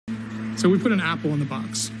So we put an apple in the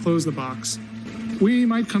box, close the box. We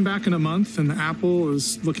might come back in a month and the apple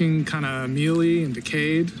is looking kind of mealy and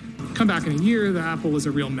decayed. Come back in a year, the apple is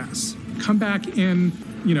a real mess. Come back in,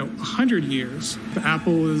 100 years, the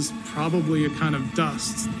apple is probably a kind of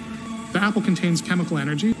dust. The apple contains chemical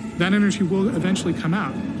energy. That energy will eventually come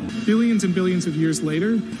out. Billions and billions of years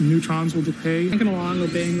later, neutrons will decay. Thinking along,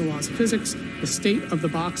 obeying the laws of physics, the state of the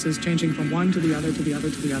box is changing from one to the other, to the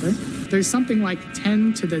other, to the other. There's something like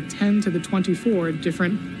 10 to the 10 to the 24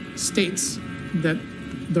 different states that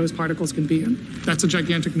those particles can be in. That's a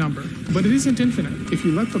gigantic number. But it isn't infinite. If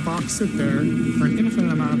you let the box sit there for an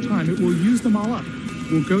infinite amount of time, it will use them all up.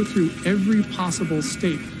 It will go through every possible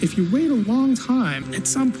state. If you wait a long time, at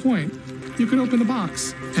some point, you can open the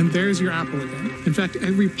box, and there's your apple again. In fact,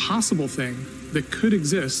 every possible thing that could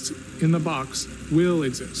exist in the box will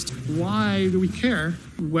exist. Why do we care?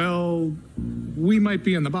 Well, we might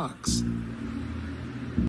be in the box.